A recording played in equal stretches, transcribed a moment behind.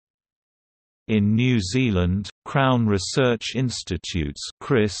In New Zealand, Crown Research Institutes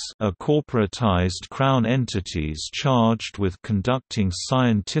 (CRIS) are corporatised Crown entities charged with conducting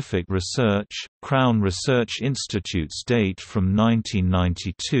scientific research. Crown Research Institutes date from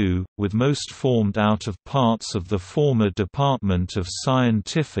 1992, with most formed out of parts of the former Department of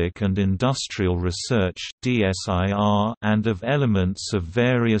Scientific and Industrial Research (DSIR) and of elements of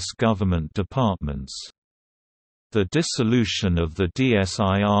various government departments. The dissolution of the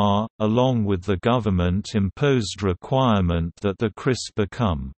DSIR, along with the government-imposed requirement that the CRIS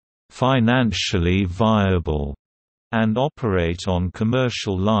become financially viable and operate on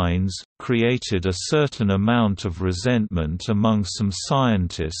commercial lines, created a certain amount of resentment among some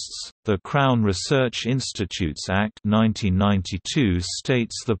scientists. The Crown Research Institutes Act 1992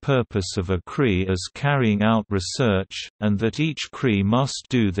 states the purpose of a CRI as carrying out research, and that each CRI must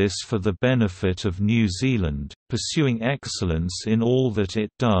do this for the benefit of New Zealand, pursuing excellence in all that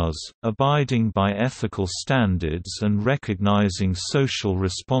it does, abiding by ethical standards and recognizing social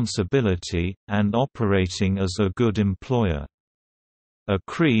responsibility, and operating as a good employer. A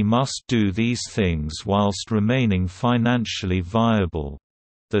CRI must do these things whilst remaining financially viable.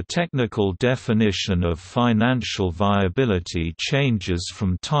 The technical definition of financial viability changes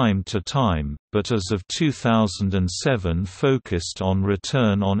from time to time, but as of 2007 focused on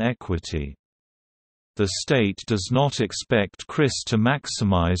return on equity. The state does not expect CRIS to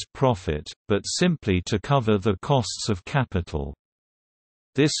maximize profit, but simply to cover the costs of capital.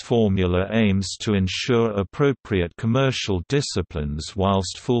 This formula aims to ensure appropriate commercial disciplines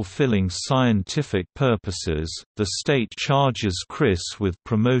whilst fulfilling scientific purposes. The state charges CRIS with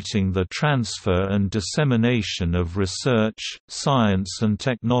promoting the transfer and dissemination of research, science, and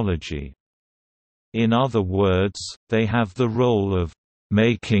technology. In other words, they have the role of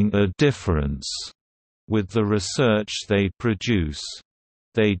making a difference with the research they produce.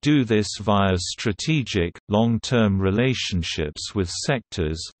 They do this via strategic, long-term relationships with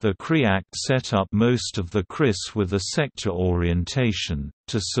sectors. The CRI Act set up most of the CRIS with a sector orientation,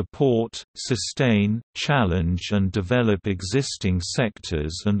 to support, sustain, challenge and develop existing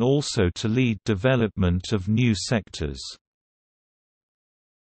sectors and also to lead development of new sectors.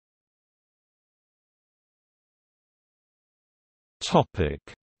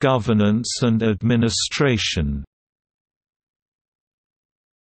 Governance and administration.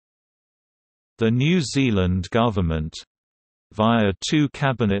 The New Zealand government, via two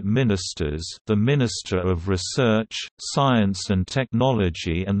cabinet ministers, the Minister of Research, Science and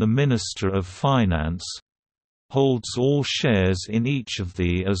Technology and the Minister of Finance, holds all shares in each of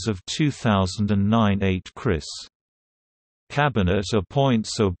the as of 2009 8 CRIS. Cabinet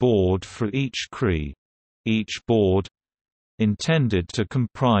appoints a board for each CRI. Each board, intended to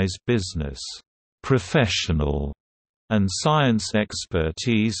comprise business, professional, and science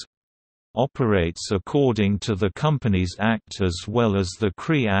expertise, operates according to the Companies Act as well as the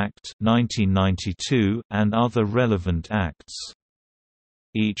CRI Act 1992 and other relevant acts.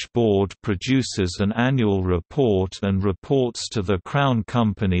 Each board produces an annual report and reports to the Crown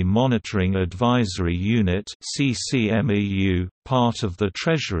Company Monitoring Advisory Unit (CCMEU), part of the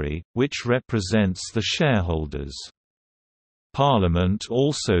Treasury, which represents the shareholders. Parliament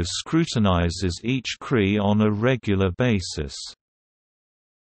also scrutinises each CRI on a regular basis.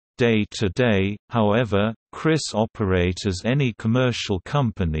 Day-to-day, however, CRIS operate as any commercial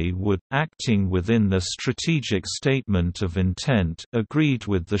company would, acting within the strategic statement of intent agreed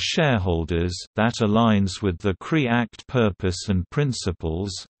with the shareholders that aligns with the CRI Act purpose and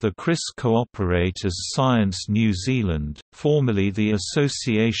principles. The CRIS cooperate as Science New Zealand, formerly the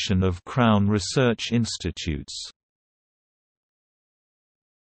Association of Crown Research Institutes.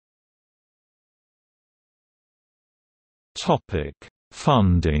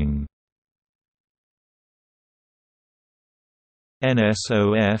 Funding.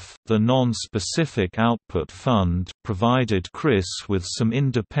 NSOF, the Non-Specific Output Fund, provided CRIS with some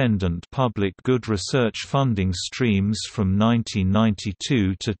independent public good research funding streams from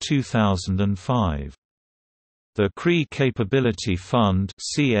 1992 to 2005. The CRI Capability Fund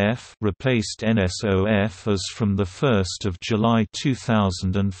 (CF) replaced NSOF as from 1 July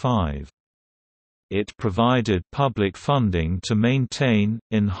 2005. It provided public funding to maintain,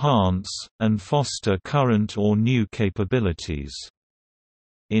 enhance, and foster current or new capabilities.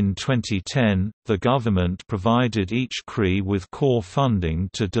 In 2010, the government provided each CRI with core funding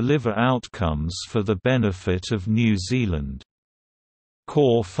to deliver outcomes for the benefit of New Zealand.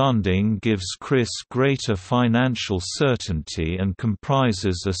 Core funding gives CRIS greater financial certainty and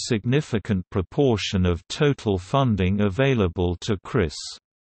comprises a significant proportion of total funding available to CRIS.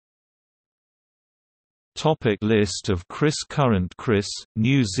 List of CRIs. Current CRIs,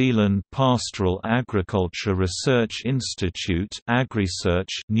 New Zealand Pastoral Agriculture Research Institute AgResearch,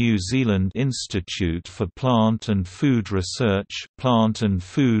 New Zealand Institute for Plant and Food Research Plant and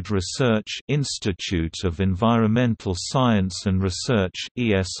Food Research, Institute of Environmental Science and Research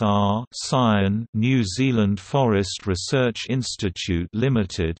ESR Scion, New Zealand Forest Research Institute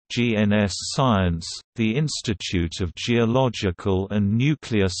Limited, GNS Science, the Institute of Geological and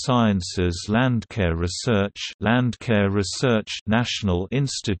Nuclear Sciences Landcare Research National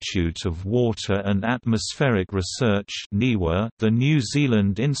Institute of Water and Atmospheric Research NIWA, the New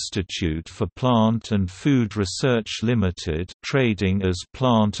Zealand Institute for Plant and Food Research Limited, trading as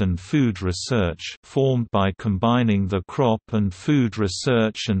Plant and Food Research, formed by combining the Crop and Food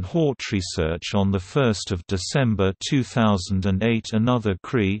Research and Hortiresearch on 1 December 2008. Another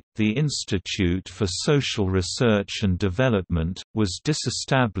CRI, the Institute for Social Research and Development, was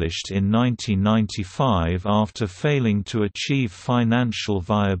disestablished in 1995 after failing to achieve financial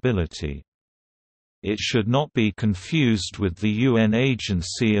viability. It should not be confused with the UN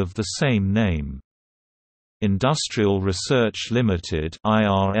agency of the same name. Industrial Research Limited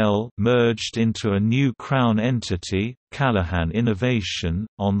 (IRL) merged into a new Crown entity, Callaghan Innovation,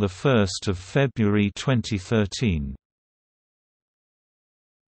 on 1 February 2013.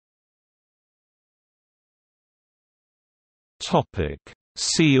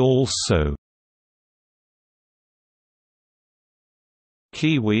 See also: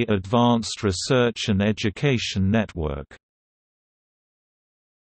 Kiwi Advanced Research and Education Network.